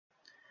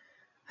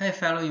Hey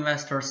fellow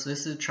investors,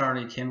 this is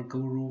Charlie Tian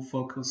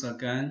GuruFocus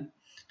again.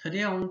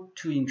 Today I want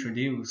to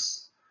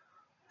introduce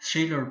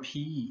Shiller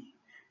P.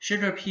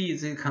 Shiller P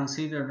is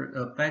considered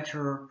a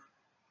better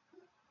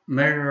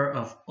measure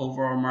of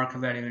overall market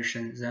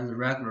valuation than the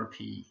regular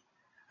P,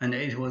 and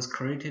it was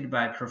created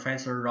by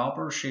Professor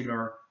Robert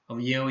Shiller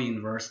of Yale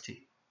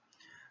University.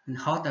 And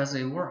how does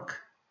it work?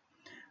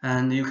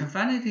 And you can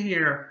find it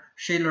here.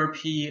 Shiller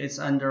P is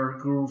under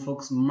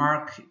GuruFocus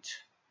Market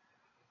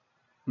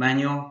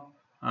Manual.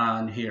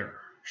 And here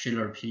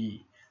Shiller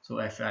P. So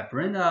if I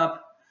bring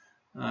up,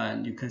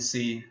 you can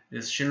see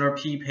this Shiller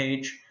P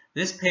page.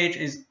 This page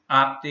is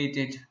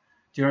updated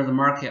during the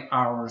market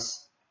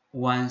hours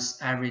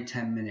once every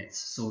 10 minutes.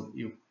 So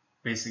you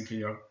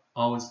basically are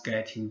always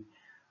getting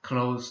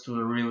close to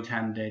the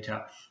real-time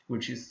data,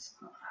 which is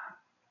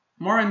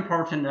more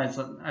important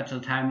at a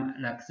time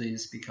like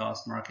this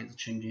because market is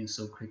changing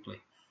so quickly.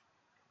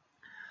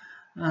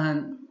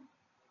 And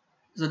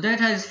the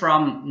data is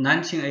from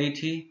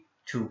 1980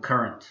 to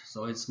current,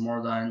 so it's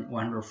more than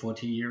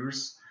 140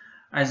 years.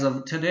 As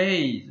of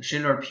today,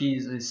 Shiller P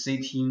is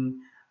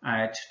sitting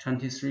at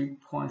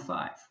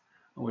 23.5,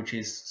 which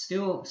is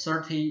still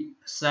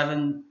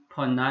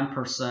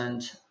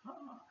 37.9%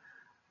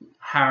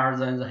 higher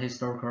than the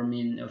historical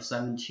mean of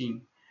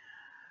 17.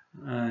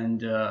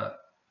 And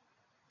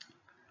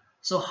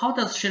so how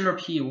does Shiller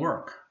P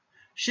work?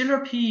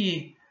 Shiller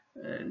P,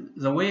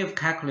 the way of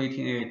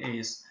calculating it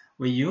is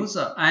we use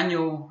the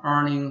annual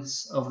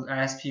earnings of the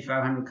S&P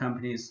 500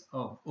 companies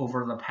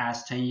over the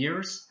past 10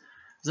 years,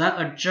 then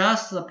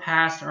adjust the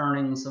past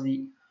earnings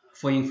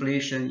for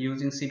inflation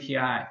using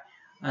CPI,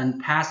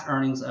 and past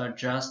earnings are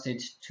adjusted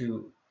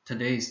to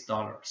today's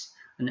dollars,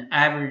 and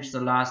average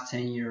the last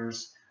 10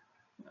 years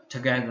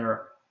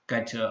together,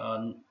 get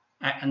a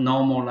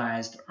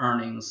normalized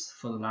earnings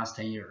for the last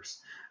 10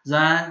 years.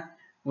 Then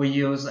we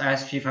use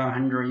S&P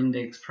 500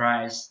 index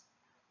price,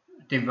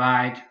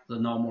 divide the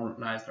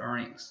normalized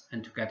earnings,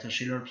 and to get a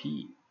Shiller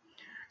P.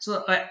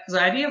 So the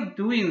idea of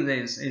doing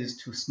this is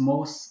to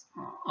smooth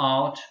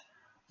out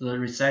the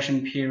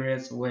recession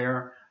periods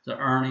where the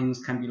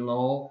earnings can be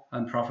low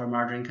and profit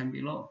margin can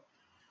be low.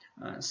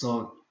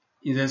 So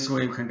in this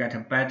way, you can get a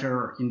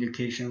better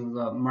indication of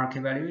the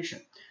market valuation.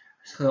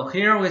 So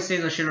here we see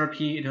the Shiller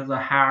P. It was the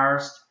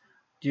highest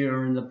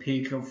during the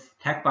peak of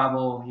tech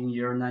bubble in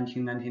year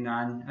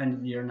 1999, end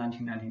of year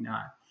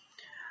 1999.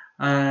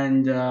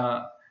 And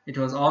it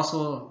was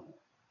also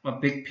a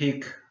big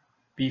peak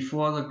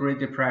before the Great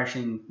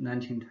Depression in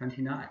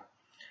 1929.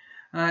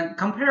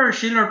 Compare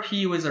Shiller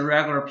P with a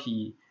regular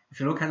P. If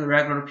you look at the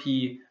regular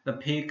P, the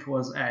peak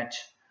was at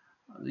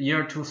the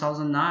year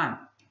 2009.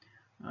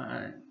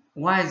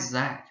 Why is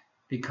that?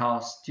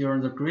 Because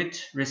during the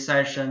Great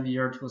Recession, the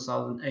year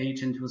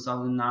 2008 and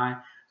 2009,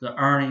 the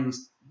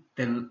earnings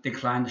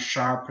declined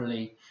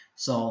sharply.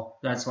 So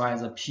that's why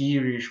the P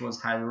ratio was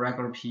high, the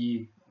regular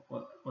P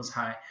was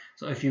high.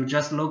 So if you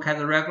just look at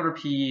the regular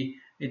P,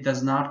 it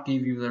does not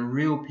give you the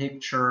real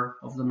picture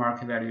of the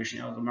market valuation.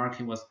 The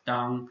market was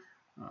down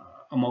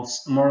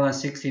almost more than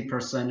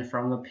 60%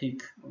 from the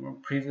peak,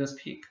 previous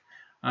peak,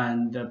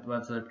 and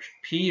but the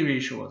P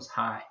ratio was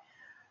high.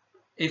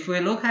 If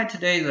we look at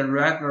today, the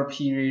regular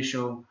P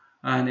ratio,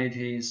 and it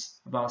is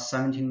about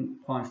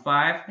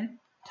 17.5, it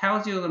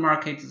tells you the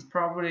market is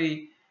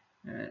probably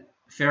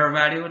fair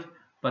valued,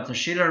 but the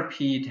Shiller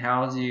P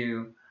tells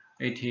you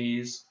it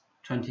is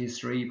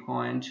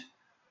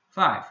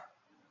 23.5.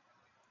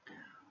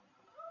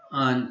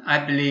 And I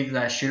believe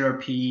that Shiller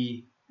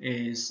P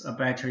is a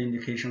better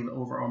indication of the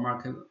overall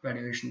market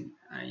valuation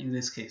in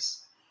this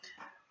case.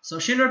 So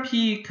Shiller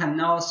P can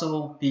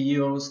also be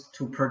used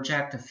to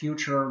project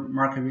future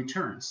market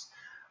returns.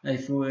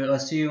 If we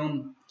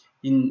assume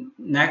in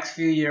next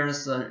few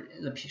years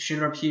the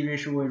Shiller P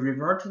ratio will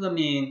revert to the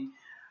mean,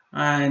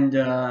 and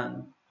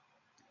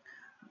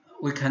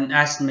we can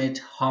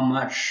estimate how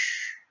much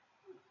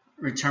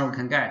return we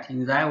can get.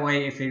 In that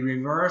way, if it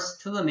reverses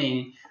to the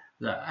mean,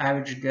 the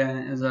average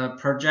gain, the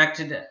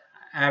projected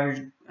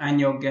average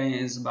annual gain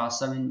is about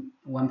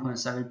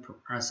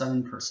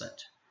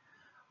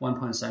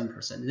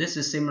 1.7%. This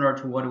is similar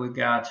to what we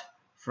got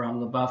from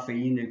the Buffett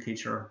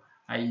indicator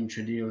I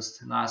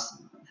introduced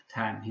last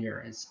time here.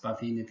 It's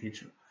Buffett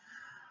indicator.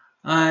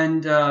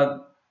 And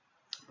of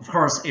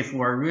course, if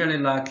we're really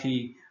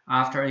lucky,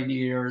 after 8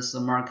 years,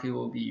 the market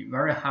will be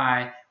very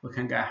high. We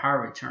can get higher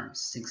returns,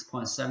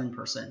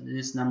 6.7%.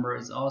 This number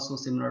is also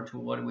similar to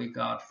what we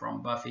got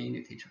from Buffett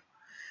indicator.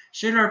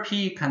 Shiller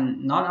P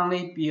can not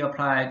only be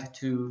applied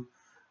to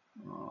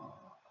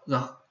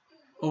the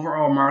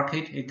overall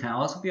market, it can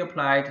also be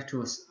applied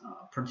to a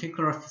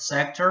particular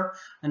sector,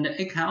 and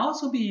it can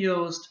also be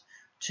used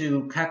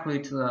to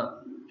calculate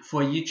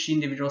for each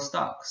individual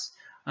stocks.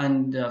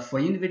 And for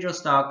individual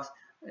stocks,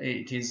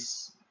 it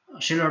is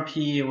Shiller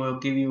P will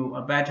give you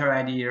a better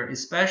idea,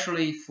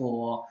 especially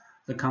for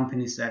the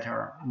companies that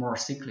are more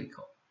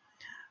cyclical.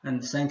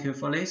 And thank you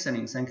for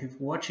listening. Thank you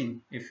for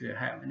watching. If you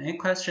have any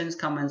questions,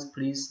 comments,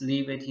 please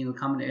leave it in the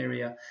comment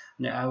area,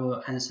 and I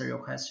will answer your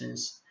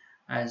questions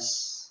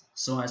as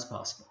soon as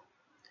possible.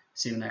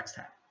 See you next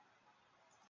time.